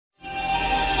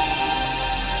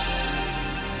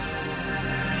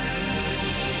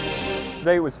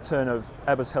Today was the turn of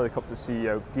Airbus Helicopters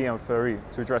CEO Guillaume Faury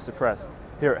to address the press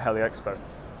here at Heli-Expo.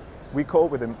 We caught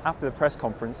up with him after the press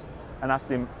conference and asked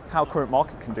him how current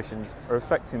market conditions are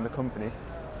affecting the company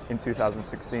in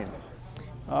 2016.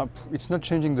 It's not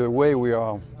changing the way we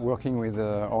are working with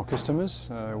our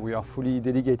customers. We are fully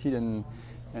dedicated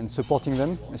and supporting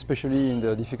them, especially in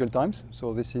the difficult times.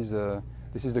 So this is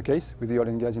the case with the oil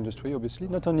and gas industry, obviously,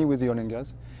 not only with the oil and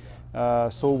gas.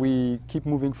 So we keep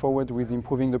moving forward with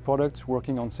improving the product,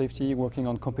 working on safety, working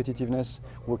on competitiveness,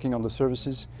 working on the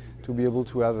services to be able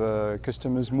to have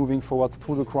customers moving forward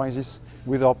through the crisis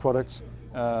with our products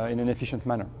in an efficient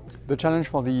manner. The challenge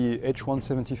for the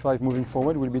H175 moving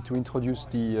forward will be to introduce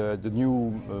the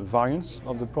new variants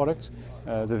of the product,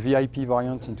 the VIP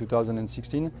variant in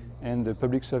 2016 and the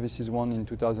public services one in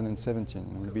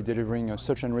 2017. We'll be delivering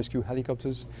search and rescue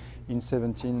helicopters in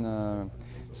 2017.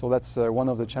 So that's one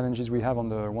of the challenges we have on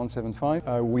the 175.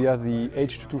 We have the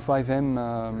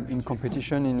H225M in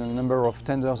competition in a number of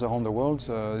tenders around the world.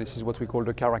 This is what we call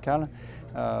the Caracal.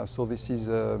 So this is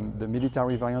the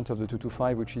military variant of the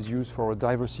 225, which is used for a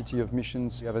diversity of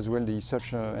missions. We have as well the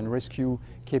search and rescue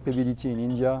capability in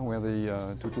India, where the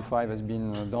 225 has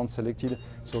been down selected.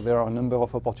 So there are a number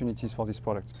of opportunities for this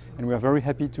product. And we are very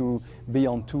happy to be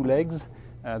on two legs,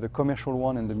 the commercial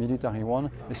one and the military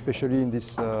one, especially in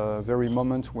this very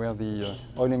moment where the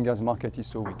oil and gas market is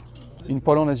so weak. In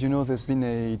Poland, as you know, there's been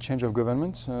a change of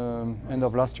government end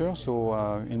of last year. So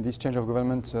in this change of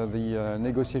government, the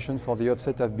negotiations for the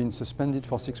offset have been suspended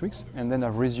for 6 weeks and then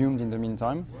have resumed in the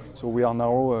meantime. So we are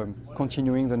now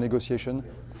continuing the negotiation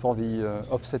for the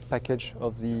offset package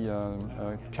of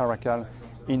the Caracal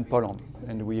in Poland,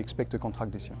 and we expect a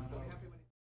contract this year.